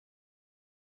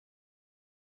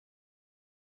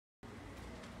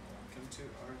to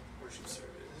our worship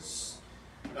service.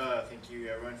 Thank you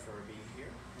everyone for being here.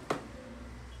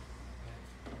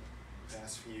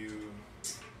 Past few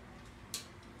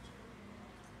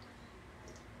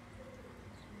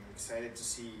I'm excited to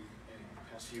see in the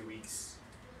past few weeks.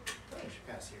 I should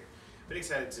pass here. But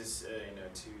excited to to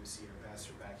see our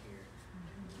pastor back here.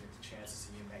 Get the chance to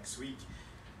see him next week.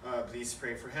 Please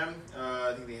pray for him.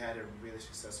 I think they had a really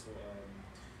successful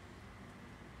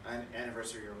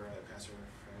anniversary over at Pastor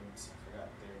Friends. I forgot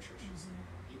their churches.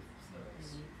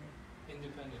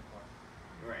 Independent Park.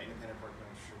 Right, Independent Park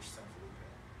Church, San Felipe.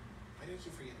 Why do I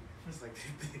keep forgetting? It's like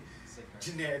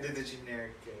the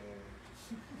generic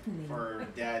for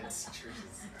dad's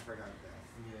churches. I forgot that.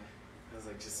 Yeah. I was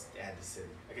like, just add the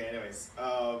city. Okay, anyways,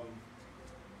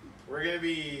 we're gonna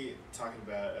be talking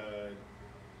about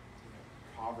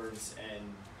Proverbs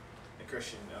and a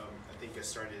Christian. I think I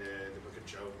started the book of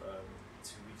Job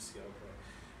 2 weeks ago,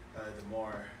 but the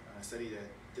more I studied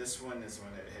it, this one is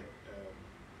one that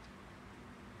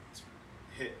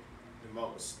hit the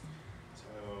most.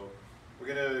 So we're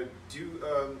gonna do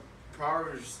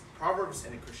Proverbs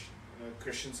and a Christian,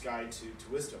 Christian's guide to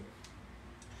wisdom.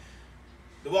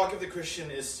 The walk of the Christian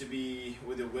is to be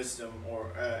with the wisdom,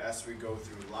 or as we go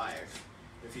through life.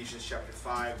 Ephesians chapter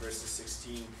 5, verses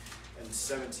 16 and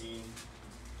 17.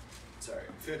 Sorry,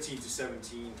 15 to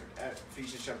 17.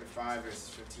 Ephesians chapter 5, verses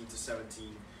 15 to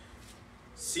 17.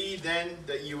 See then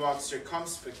that you walk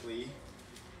circumspectly,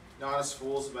 not as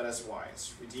fools, but as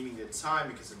wise, redeeming the time,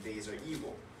 because the days are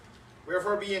evil.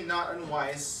 Wherefore be ye not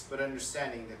unwise, but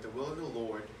understanding that the will of the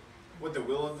Lord, what the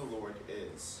will of the Lord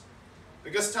is.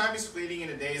 Because time is fleeting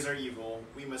and the days are evil,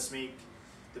 we must make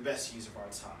the best use of our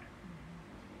time.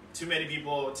 Too many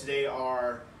people today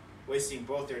are wasting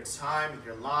both their time and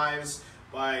their lives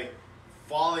by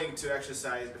failing to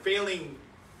exercise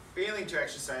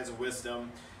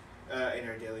wisdom in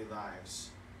our daily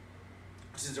lives.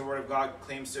 Since the Word of God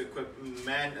claims to equip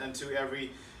man unto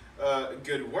every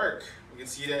good work, we can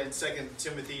see that in 2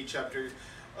 Timothy chapter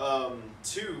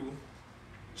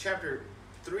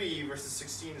 3, verses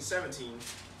 16 and 17.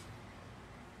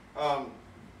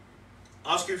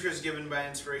 All scripture is given by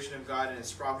inspiration of God and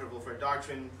is profitable for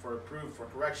doctrine, for reproof, for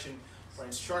correction, for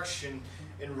instruction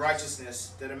in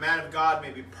righteousness, that a man of God may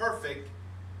be perfect,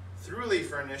 thoroughly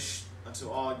furnished unto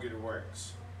all good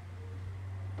works.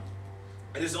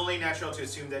 It is only natural to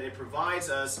assume that it provides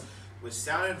us with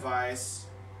sound advice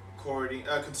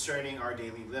concerning our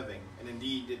daily living. And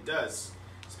indeed it does,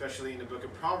 especially in the book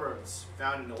of Proverbs,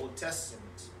 found in the Old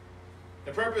Testament.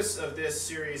 The purpose of this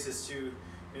series is to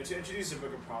introduce the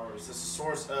book of Proverbs as a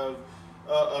source of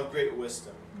great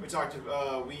wisdom.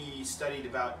 We studied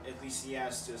about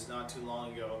Ecclesiastes not too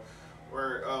long ago,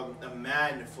 where a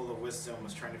man full of wisdom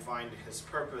was trying to find his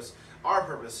purpose, our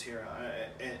purpose here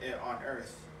on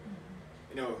earth.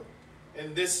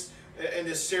 In this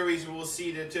series, we will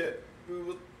see that we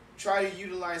will try to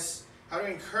utilize how to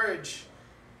encourage,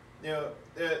 to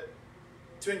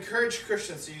encourage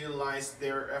Christians to utilize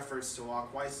their efforts to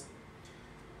walk wisely.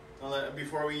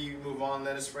 Before we move on,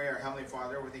 let us pray. Our Heavenly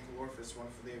Father, we thank you, Lord, for this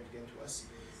wonderful day you've given to us.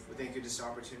 We thank you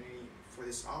for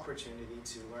this opportunity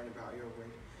to learn about your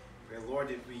word. Pray, Lord,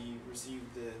 that we receive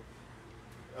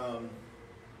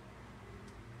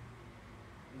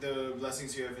the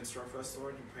blessings you have in store for us,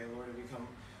 Lord. And pray, Lord,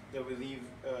 that we leave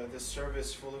this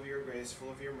service full of your grace, full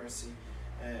of your mercy,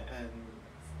 and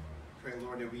pray,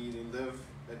 Lord, that we live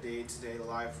a day-to-day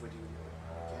life with you.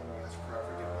 Again, we ask for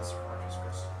forgiveness for our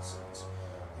transgressions and sins.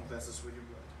 And bless us with your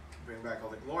blood. Bring back all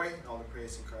the glory and all the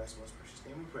praise in Christ's most precious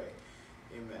name we pray.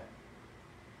 Amen.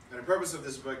 And the purpose of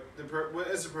this book, what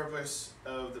is the purpose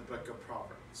of the book of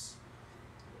Proverbs?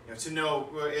 To know,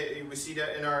 we see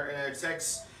that in our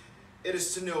text, it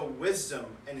is to know wisdom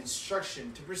and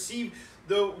instruction, to perceive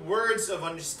the words of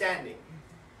understanding.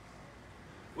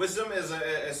 Wisdom is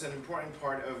an important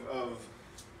part of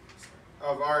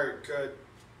our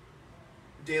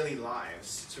daily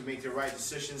lives, to make the right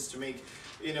decisions, to make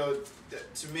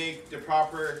the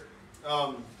proper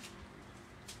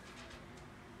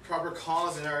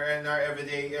calls in our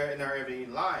everyday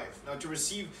life. Now, to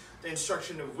receive the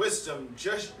instruction of wisdom,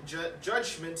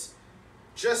 judgment,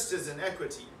 justice, and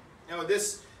equity. Now,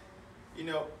 this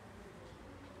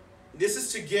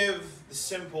is to give the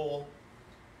simple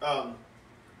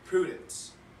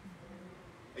prudence.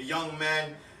 A young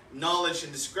man, knowledge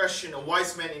and discretion. A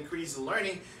wise man, increased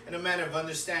learning. And a man of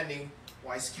understanding,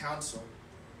 wise counsel.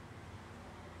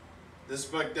 This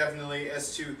book definitely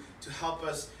is to help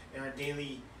us in our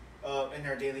daily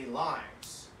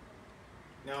lives.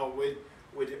 Now,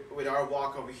 with our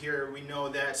walk over here, we know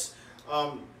that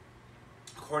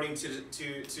according to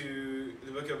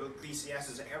the book of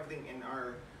Ecclesiastes,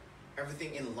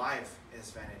 everything in life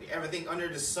is vanity. Everything under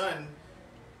the sun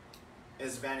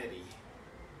is vanity.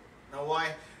 Now,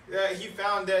 why? He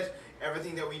found that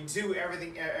everything that we do,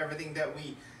 everything that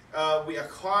we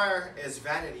acquire is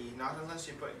vanity, not unless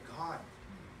you put God.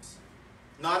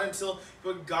 Not until you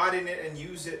put God in it and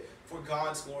use it for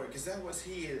God's glory, because that's what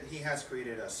He has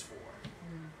created us for.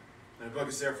 And the book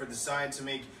is therefore designed to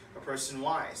make a person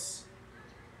wise.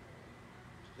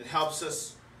 It helps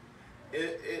us.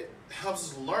 It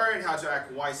helps us learn how to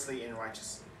act wisely and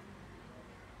righteously.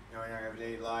 You know, in our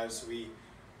everyday lives, we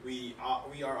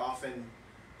are often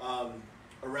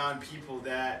around people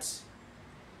that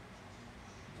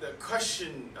the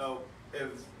question of if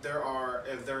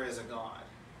there is a God.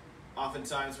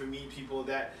 Oftentimes, we meet people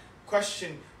that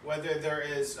question whether there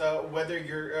is whether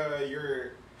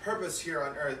your purpose here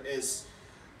on earth is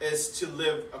to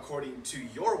live according to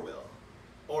your will,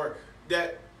 or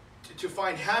that to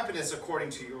find happiness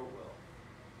according to your will.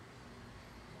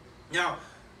 Now,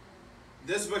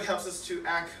 this book helps us to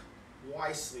act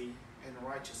wisely and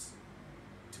righteously,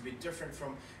 to be different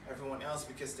from everyone else,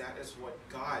 because that is what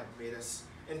God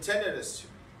intended us to.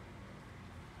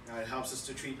 Now, it helps us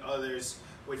to treat others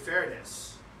with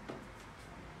fairness.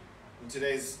 In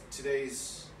today's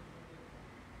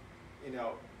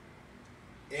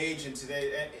age, and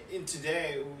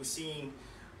today we're seeing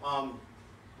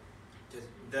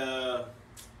the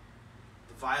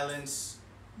violence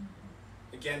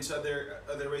against other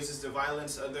races, the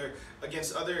violence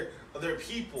against other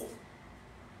people.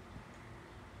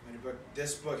 But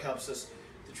this book helps us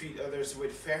to treat others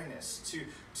with fairness, to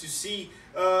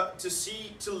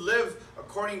live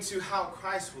according to how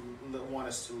Christ would want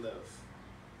us to live.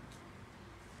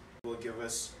 Will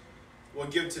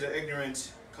give to the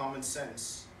ignorant common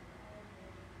sense.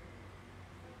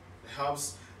 It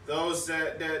helps those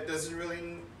that doesn't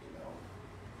really,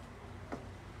 I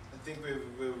think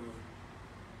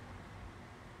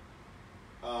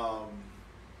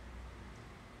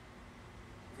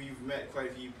we've met quite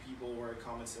a few people where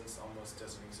common sense almost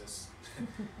doesn't exist.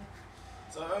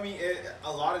 So I mean,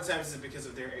 a lot of times it's because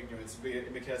of their ignorance,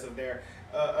 because of their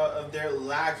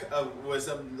lack of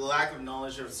wisdom, lack of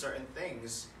knowledge of certain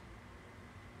things.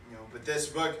 But this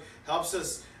book helps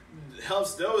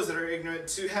those that are ignorant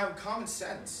to have common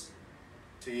sense.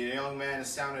 To a young man,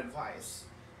 sound advice.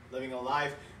 Living a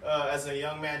life as a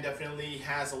young man definitely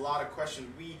has a lot of questions.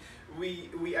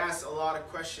 We ask a lot of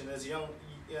questions as young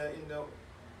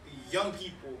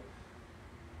people.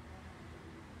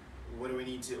 What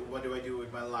do I do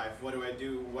with my life? What do I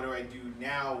do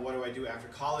now? What do I do after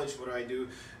college? What do I do,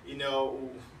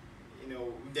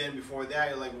 then before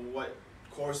that, like what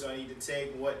course do I need to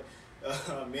take? What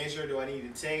major do I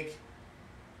need to take?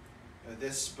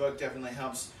 This book definitely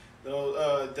helps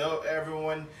though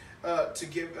everyone to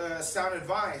give sound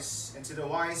advice, and to the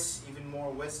wise even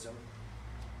more wisdom.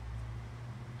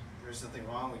 There's nothing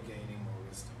wrong with gaining more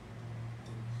wisdom.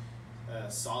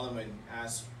 Solomon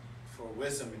asked for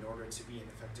wisdom in order to be an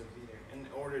effective leader, in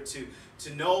order to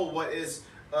know what is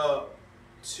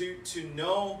to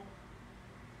know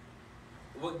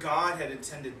what God had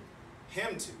intended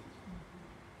him to be.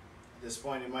 At this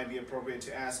point, it might be appropriate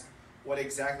to ask, what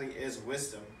exactly is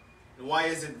wisdom, and why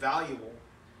is it valuable?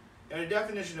 And a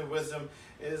definition of wisdom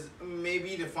is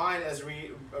maybe defined as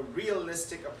a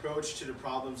realistic approach to the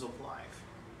problems of life.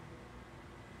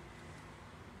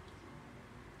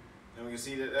 And we can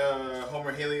see that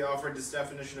Homer Haley offered this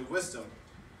definition of wisdom.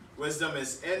 Wisdom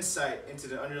is insight into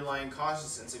the underlying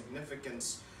causes and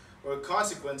significance or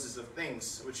consequences of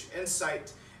things, which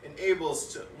insight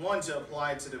enables one to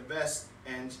apply to the best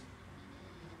and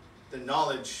the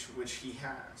knowledge which he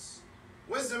has.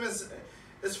 Wisdom is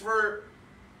for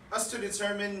us to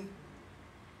determine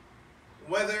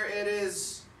whether it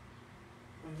is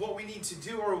what we need to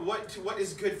do, or what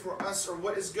is good for us, or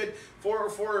what is good for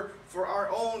our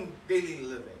own daily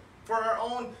living, for our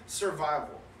own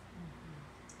survival.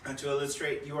 And to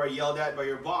illustrate, you are yelled at by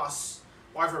your boss,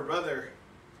 wife, or brother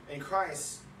in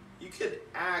Christ. You could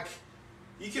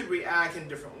react in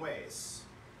different ways.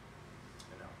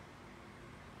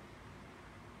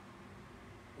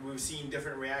 We've seen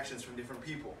different reactions from different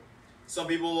people. Some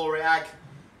people will react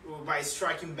by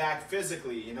striking back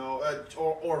physically,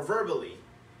 or verbally,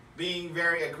 being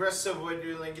very aggressive. With,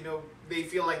 they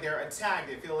feel like they're attacked.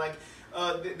 They feel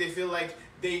like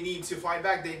they need to fight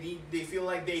back. They feel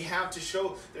like they have to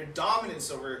show their dominance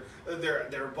over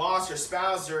their boss, their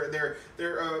spouse, their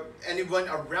anyone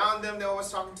around them that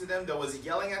was talking to them, that was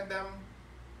yelling at them.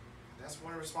 That's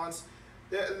one response.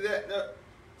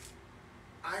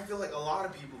 I feel like a lot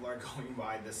of people are going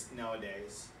by this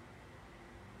nowadays.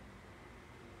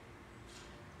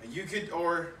 You could,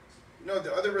 or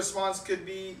the other response could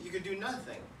be you could do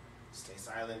nothing, stay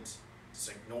silent, just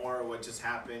ignore what just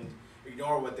happened,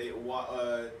 ignore what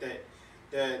that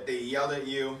they yelled at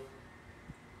you.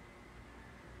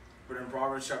 But in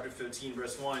Proverbs chapter 15,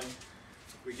 verse 1,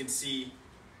 we can see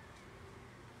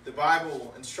the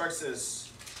Bible instructs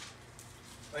us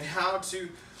on how to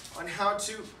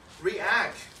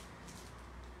react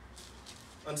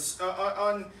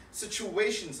on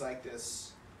situations like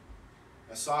this.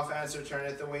 A soft answer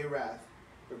turneth away wrath,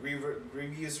 but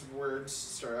grievous words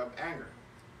stir up anger.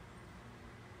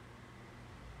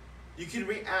 You can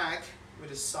react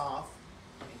with a soft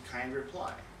and kind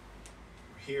reply.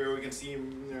 Here we can see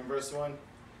in verse 1,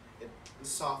 the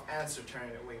soft answer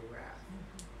turneth away wrath.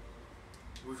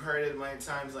 We've heard it many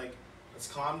times, like, let's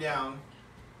calm down,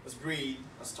 let's breathe,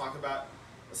 let's talk about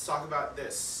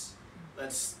this.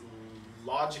 Let's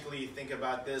logically think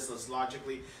about this. Let's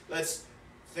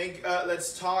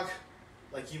talk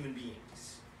like human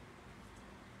beings.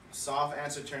 A soft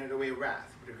answer turneth away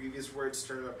wrath, but a grievous word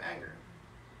stirred up anger.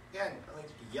 Again, like,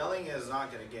 yelling is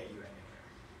not going to get you anywhere.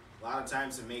 A lot of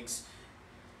times it makes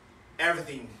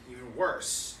everything even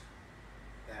worse.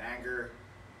 That anger,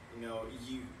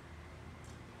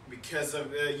 because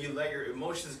of you let your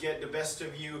emotions get the best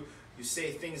of you. You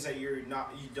say things that you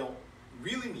don't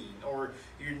really mean, or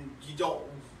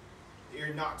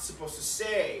you're not supposed to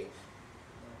say.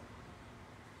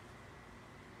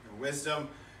 Wisdom,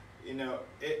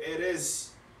 it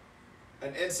is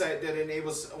an insight that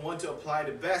enables one to apply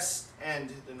the best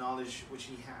and the knowledge which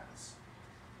he has.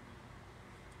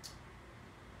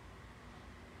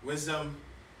 Wisdom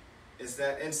is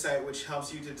that insight which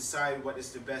helps you to decide what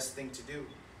is the best thing to do.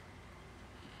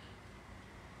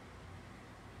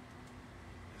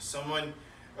 If someone,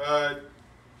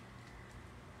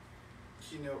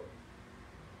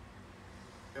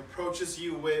 approaches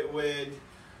you with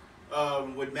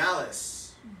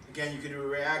malice, again, you could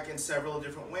react in several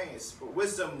different ways, but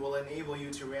wisdom will enable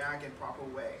you to react in proper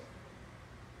way.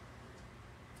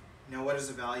 Now, what is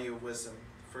the value of wisdom?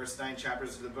 The first 9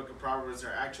 chapters of the book of Proverbs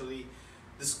are actually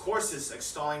discourses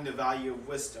extolling the value of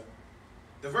wisdom.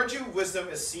 The virtue of wisdom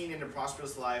is seen in the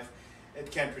prosperous life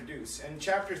it can produce. In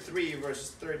chapter 3,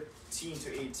 verses 13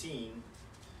 to 18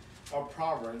 of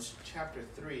Proverbs, chapter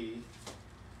 3,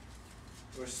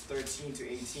 verses 13 to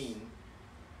 18,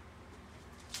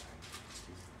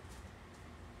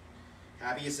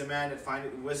 happy is the man that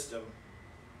findeth wisdom,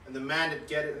 and the man that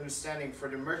getteth understanding, for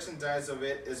the merchandise of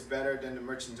it is better than the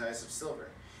merchandise of silver,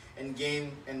 and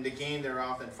the gain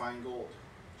thereof than fine gold.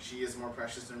 She is more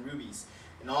precious than rubies,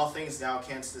 and all things thou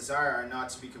canst desire are not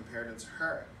to be compared unto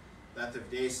her. Length of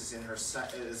days is in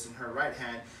her right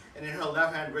hand, and in her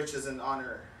left hand riches and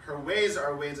honor. Her ways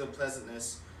are ways of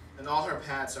pleasantness, and all her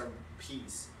paths are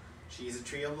peace. She is a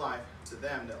tree of life to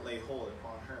them that lay hold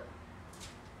upon her.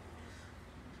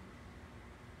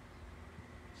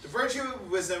 The virtue of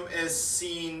wisdom is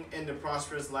seen in the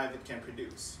prosperous life it can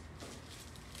produce.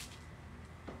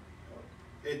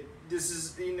 It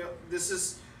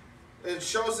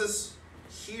shows us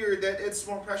here that it's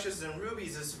more precious than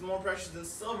rubies, it's more precious than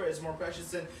silver, it's more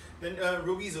precious than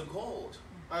rubies of gold.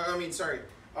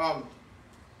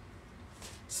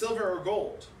 Silver or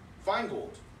gold, fine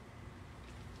gold.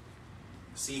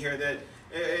 See here that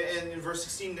in verse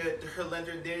 16 that her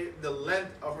the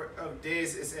length of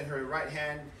days is in her right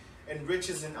hand, and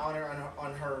riches and honor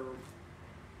on her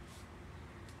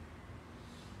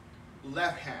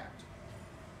left hand.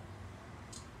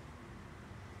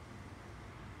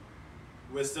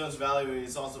 Wisdom's value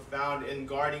is also found in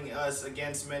guarding us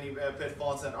against many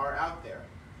pitfalls that are out there.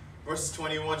 Verses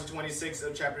 21 to 26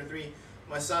 of chapter 3,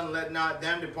 my son, let not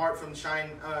them depart from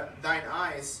thine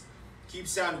eyes. Keep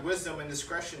sound wisdom and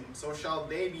discretion, so shall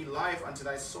they be life unto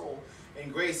thy soul,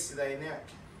 and grace to thy neck.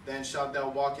 Then shalt thou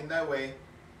walk in thy way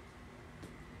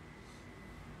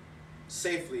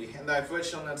safely, and thy foot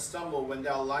shall not stumble when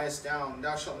thou liest down.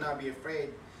 Thou shalt not be afraid.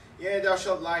 Yea, thou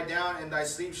shalt lie down, and thy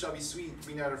sleep shall be sweet.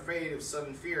 Be not afraid of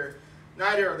sudden fear,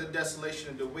 neither of the desolation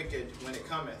of the wicked when it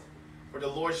cometh. For the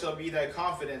Lord shall be thy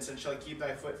confidence, and shall keep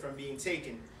thy foot from being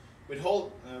taken.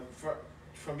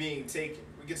 From being taken.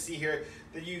 We can see here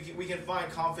that we can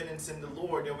find confidence in the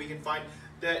Lord, and we can find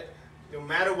that no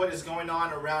matter what is going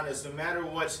on around us, no matter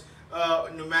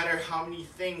how many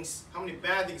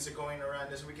bad things are going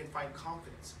around us, we can find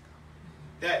confidence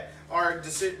in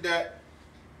God.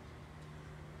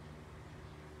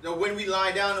 That when we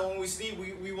lie down and when we sleep,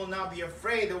 we will not be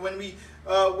afraid. That when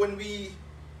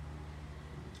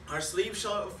our sleep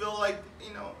shall feel like,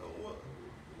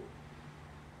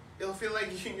 it'll feel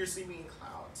like you're sleeping in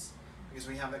clouds, because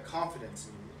we have that confidence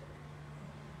in the Lord.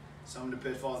 Some of the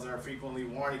pitfalls that are frequently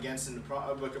warned against in the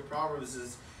book of Proverbs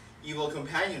is evil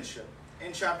companionship.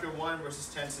 In chapter 1,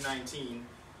 verses 10 to 19,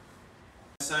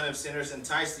 son of sinners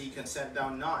entice thee, consent thou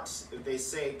not. If they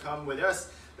say, come with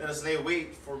us, let us lay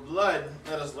wait for blood,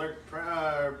 let us lurk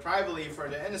privately for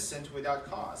the innocent without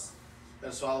cause.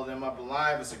 Let us swallow them up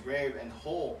alive as a grave, and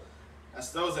whole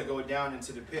as those that go down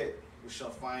into the pit. We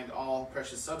shall find all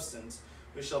precious substance.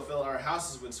 We shall fill our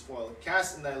houses with spoil.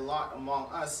 Cast in thy lot among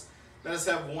us. Let us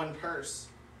have one purse.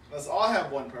 Let us all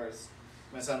have one purse.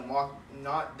 My son, walk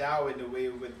not thou in the way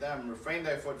with them. Refrain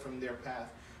thy foot from their path.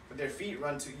 For their feet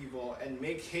run to evil, and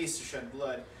make haste to shed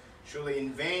blood. Surely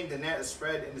in vain the net is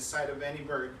spread in the sight of any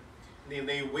bird. They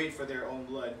lay wait for their own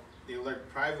blood. They lurk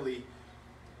privately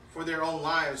for their own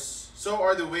lives. So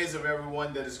are the ways of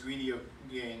everyone that is greedy of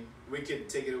gain. Wicked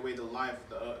taketh away the life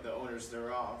of the owners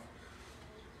thereof.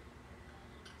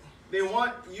 They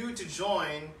want you to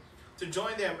join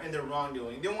them in their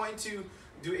wrongdoing. They want you to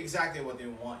do exactly what they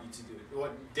want you to do,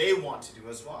 what they want to do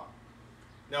as well.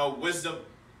 Now, wisdom.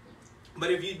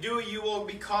 But if you do, you will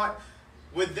be caught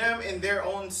with them in their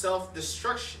own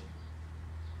self-destruction.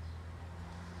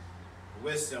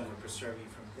 Wisdom will preserve you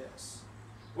from this.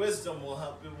 Wisdom will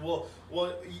help you.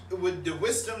 With the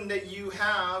wisdom that you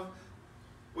have,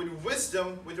 with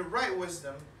the right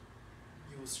wisdom,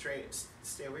 you will stay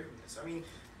away from this. I mean,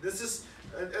 this is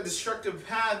a destructive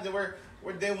path where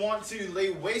they want to lay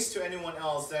waste to anyone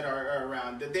else that are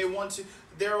around. That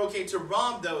they're okay to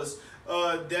rob those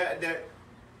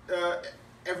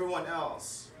everyone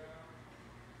else.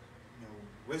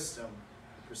 Wisdom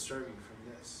will preserve you from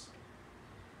this.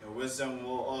 Wisdom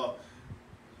will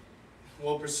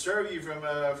preserve you from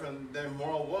the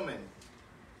immoral woman.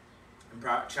 In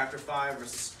chapter 5,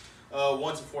 verses 1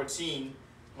 to 14,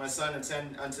 my son,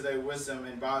 attend unto thy wisdom,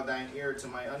 and bow thine ear to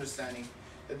my understanding,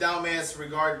 that thou mayest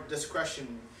regard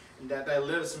discretion, and that thy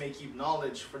lips may keep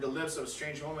knowledge. For the lips of a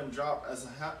strange woman drop as a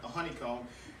honeycomb,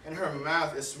 and her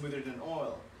mouth is smoother than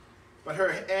oil. But her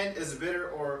end is bitter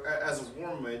or as a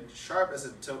wormwood, sharp as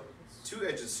a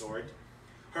two-edged sword.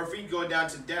 Her feet go down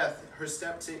to death, her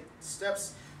steps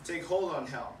take hold on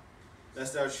hell.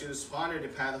 Lest thou shouldest ponder the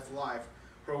path of life.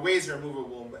 Her ways are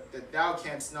movable, but that thou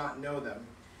canst not know them.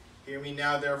 Hear me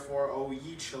now, therefore, O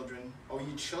ye children,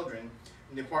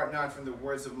 and depart not from the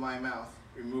words of my mouth.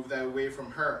 Remove thy way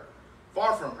from her,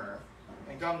 far from her,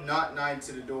 and come not nigh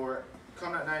the door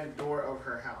of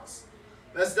her house.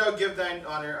 Lest thou give thine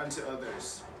honor unto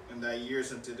others, and thy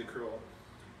years unto the cruel.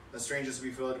 Let strangers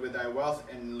be filled with thy wealth,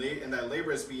 and thy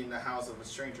labors be in the house of a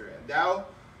stranger. And thou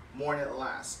mourn at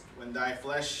last, when thy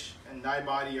flesh and thy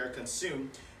body are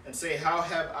consumed, and say, how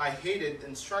have I hated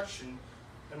instruction,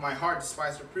 and my heart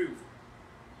despised reproof?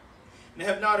 And I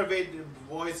have not obeyed the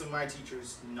voice of my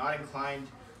teachers, nor inclined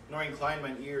mine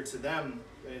ear to them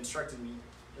that instructed me.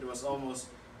 It was almost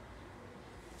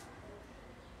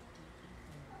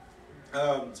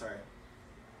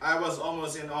I was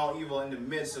almost in all evil in the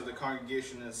midst of the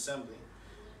congregation and assembly.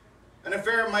 An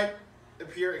affair might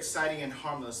appear exciting and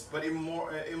harmless, but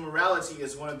immorality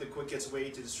is one of the quickest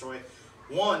ways to destroy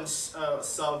one's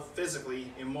self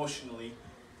physically, emotionally,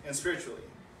 and spiritually.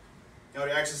 Now,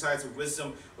 the exercise of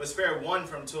wisdom will spare one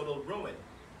from total ruin.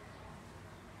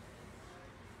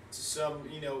 To some,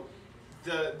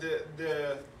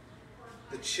 the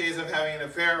chase of having an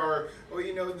affair, or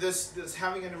this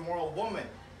having an immoral woman.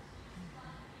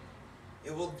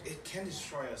 It can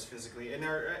destroy us physically and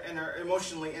our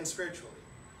emotionally and spiritually.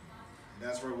 And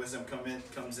that's where wisdom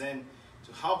comes in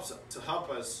to help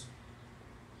us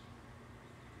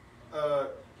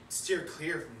steer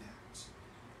clear from that.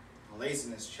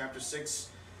 Laziness, chapter 6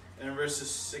 and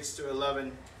verses 6 to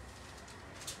 11.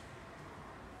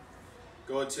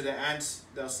 Go to the ant,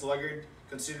 thou sluggard,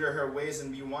 consider her ways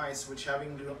and be wise, which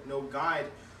having no guide,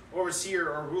 overseer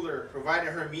or ruler,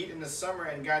 provided her meat in the summer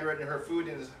and guided her food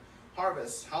in the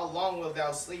harvest. How long wilt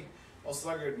thou sleep, O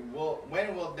sluggard?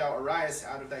 When wilt thou arise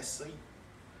out of thy sleep?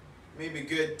 It may be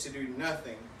good to do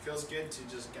nothing. It feels good to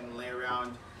just kind of lay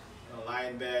around, lie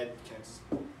in bed, kind of just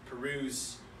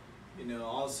peruse,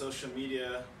 all the social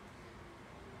media.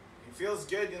 It feels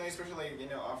good, especially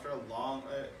after a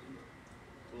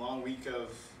long week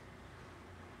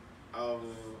of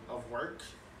work.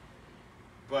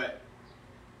 But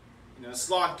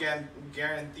sloth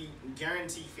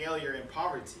guarantee failure and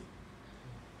poverty.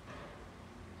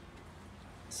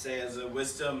 Says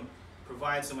wisdom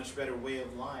provides a much better way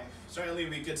of life. Certainly,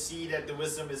 we could see that the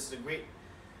wisdom is of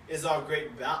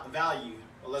great value.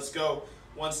 Well, let's go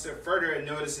one step further and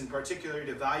notice in particular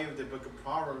the value of the book of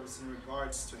Proverbs in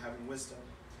regards to having wisdom.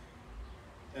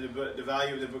 And the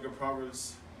value of the book of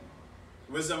Proverbs,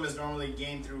 wisdom is normally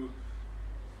gained through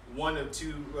one of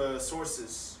two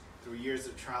sources through years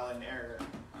of trial and error.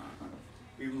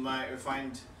 We might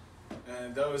find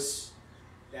those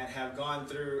that have gone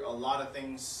through a lot of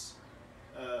things,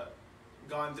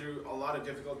 gone through a lot of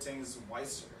difficult things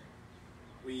wiser.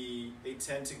 They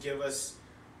tend to give us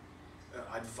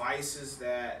advices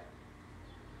that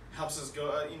helps us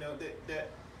go, that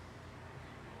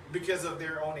because of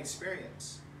their own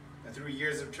experience. And through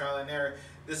years of trial and error,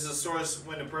 this is a source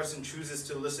when a person chooses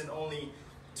to listen only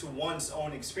to one's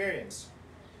own experience.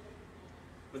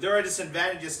 But there are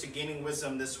disadvantages to gaining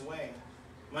wisdom this way.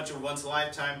 Much of one's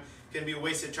lifetime can be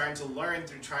wasted trying to learn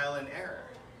through trial and error.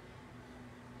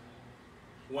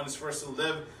 One is forced to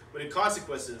live with the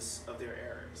consequences of their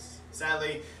errors.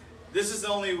 Sadly, this is the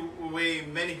only way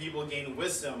many people gain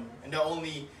wisdom, and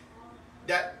only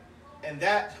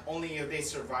if they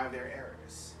survive their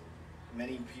errors.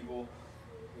 Many people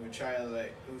who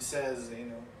says,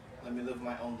 let me live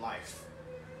my own life.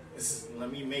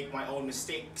 Let me make my own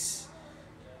mistakes.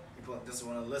 People that doesn't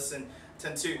want to listen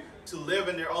tend to live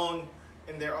in their own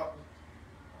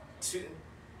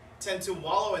tend to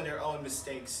wallow in their own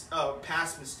mistakes,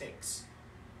 past mistakes,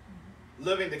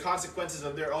 living the consequences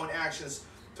of their own actions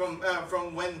from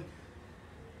when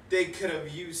they could have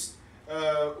used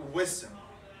wisdom.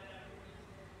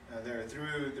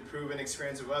 Through the proven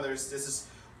experience of others, this is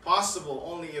possible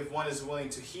only if one is willing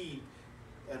to heed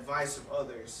the advice of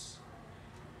others.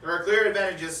 There are clear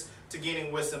advantages to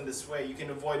gaining wisdom this way. You can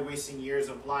avoid wasting years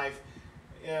of life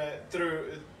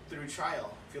through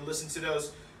trial. If you listen to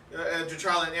those to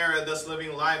trial and error, thus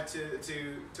living life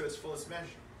to its fullest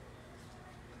measure.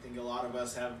 I think a lot of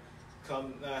us have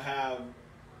come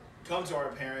to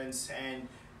our parents and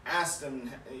asked them,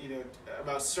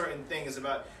 about certain things,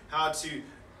 about how to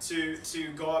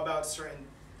go about certain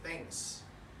things.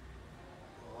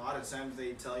 A lot of times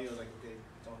they tell you, like, okay,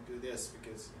 don't do this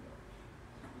because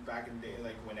back in the day,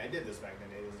 like when I did this back in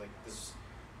the day, it was like this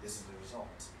is the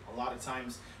result. A lot of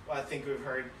times, I think we've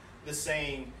heard the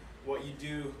saying, what you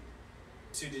do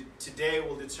today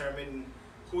will determine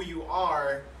who you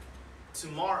are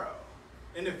tomorrow,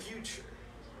 in the future.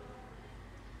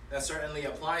 That certainly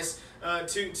applies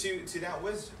to that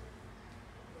wisdom.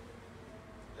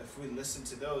 If we listen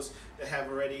to those that have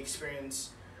already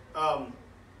experienced,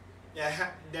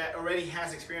 that already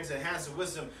has experience, that has the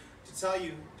wisdom to tell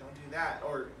you, don't do that,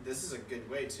 or this is a good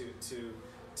way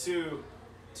to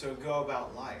go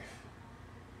about life.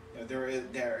 There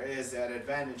is that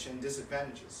advantage and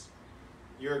disadvantages.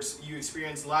 You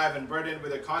experience life and burdened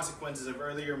with the consequences of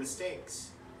earlier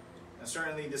mistakes. Now,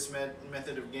 certainly this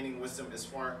method of gaining wisdom is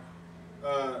far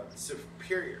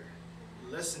superior.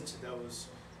 Listen to those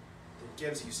that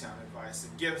gives you sound advice,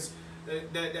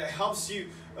 that helps you,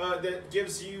 that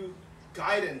gives you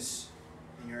guidance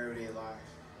in your everyday life.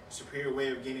 A superior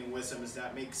way of gaining wisdom is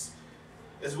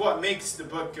what makes the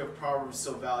book of Proverbs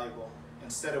so valuable.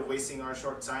 Instead of wasting our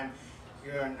short time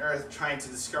here on earth trying to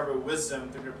discover wisdom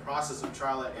through the process of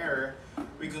trial and error,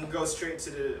 we can go straight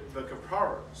to the book of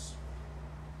Proverbs.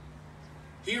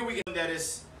 Here we can that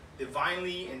is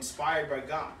divinely inspired by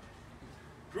God,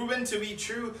 proven to be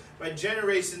true by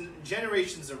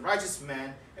generations of righteous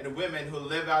men and women who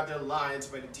live out their lives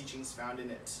by the teachings found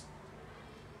in it.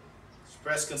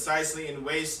 Expressed concisely in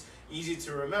ways easy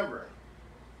to remember.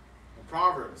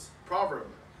 Proverb,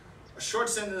 a short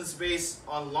sentence based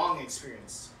on long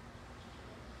experience.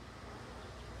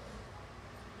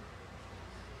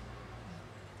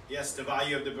 Yes, the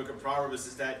value of the book of Proverbs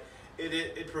is that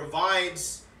it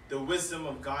provides the wisdom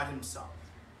of God himself.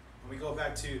 When we go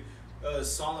back to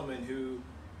Solomon, who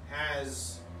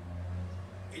has,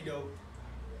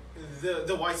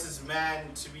 the wisest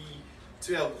man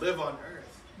to have lived on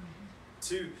earth,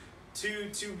 to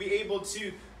be able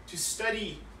to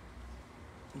study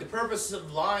the purpose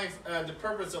of life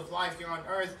here on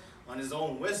earth on his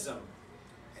own wisdom,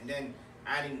 and then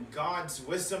adding God's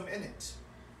wisdom in it.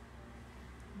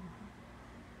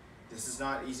 This is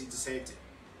not easy to say.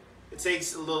 It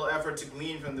takes a little effort to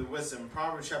glean from the wisdom.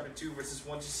 Proverbs chapter 2, verses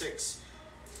 1 to 6.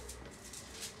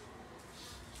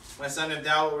 My son, if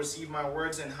thou wilt receive my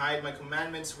words and hide my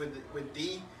commandments with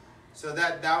thee, so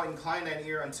that thou incline thine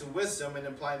ear unto wisdom and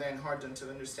apply thine heart unto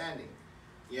understanding.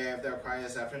 Yea, if thou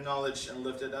criest after knowledge and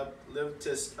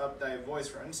liftest up thy voice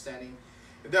for understanding,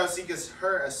 if thou seekest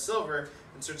her as silver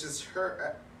and searchest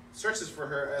for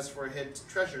her as for hid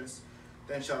treasures,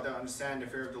 then shalt thou understand the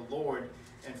fear of the Lord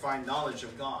and find knowledge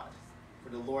of God. For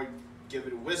the Lord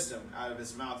giveth wisdom, out of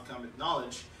his mouth cometh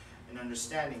knowledge and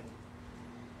understanding.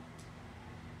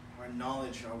 Our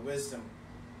knowledge, our wisdom,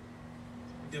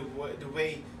 the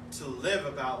way to live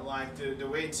about life, the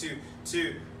way to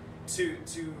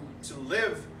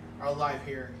live our life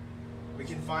here. We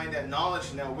can find that knowledge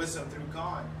and that wisdom through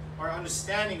God. Our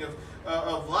understanding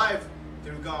of life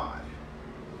through God.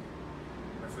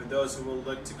 And for those who will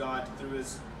look to God through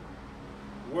His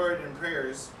Word and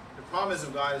prayers, the promise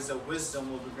of God is that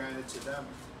wisdom will be granted to them.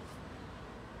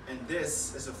 And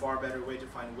this is a far better way to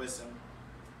find wisdom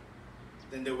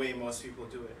than the way most people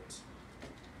do it.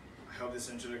 I hope this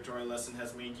introductory lesson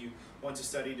has made you want to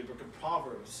study the book of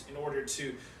Proverbs in order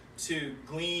to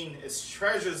glean its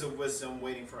treasures of wisdom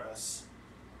waiting for us.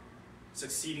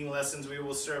 Succeeding lessons, we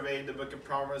will survey the book of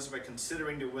Proverbs by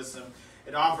considering the wisdom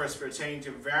it offers pertaining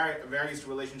to various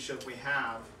relationships we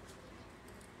have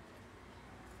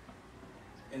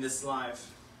in this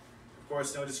life. Of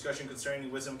course, no discussion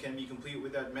concerning wisdom can be complete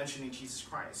without mentioning Jesus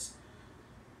Christ,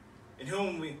 in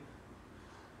whom we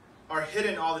are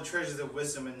hidden all the treasures of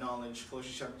wisdom and knowledge.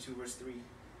 Colossians chapter 2, verse 3.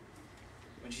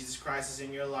 When Jesus Christ is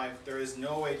in your life, there is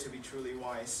no way to be truly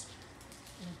wise.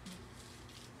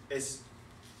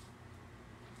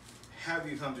 Have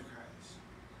you come to Christ?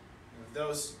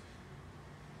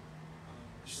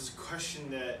 This is a question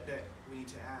that we need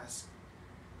to ask.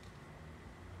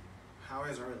 How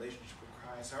is our relationship with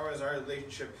Christ? How is our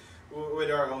relationship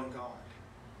with our own God?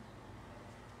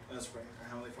 Let's pray. Our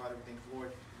Heavenly Father, we thank you,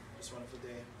 Lord, for this wonderful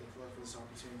day. Thank you, Lord, for this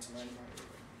opportunity tonight.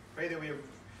 Pray that we have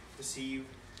received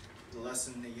the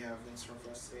lesson that you have in store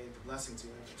for us today, the blessings you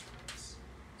have in store for us.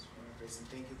 So we praise and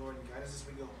thank you, Lord, and guide us as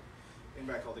we go. Bring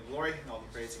back all the glory and all the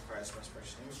praise in Christ's most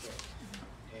precious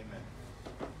name. Amen.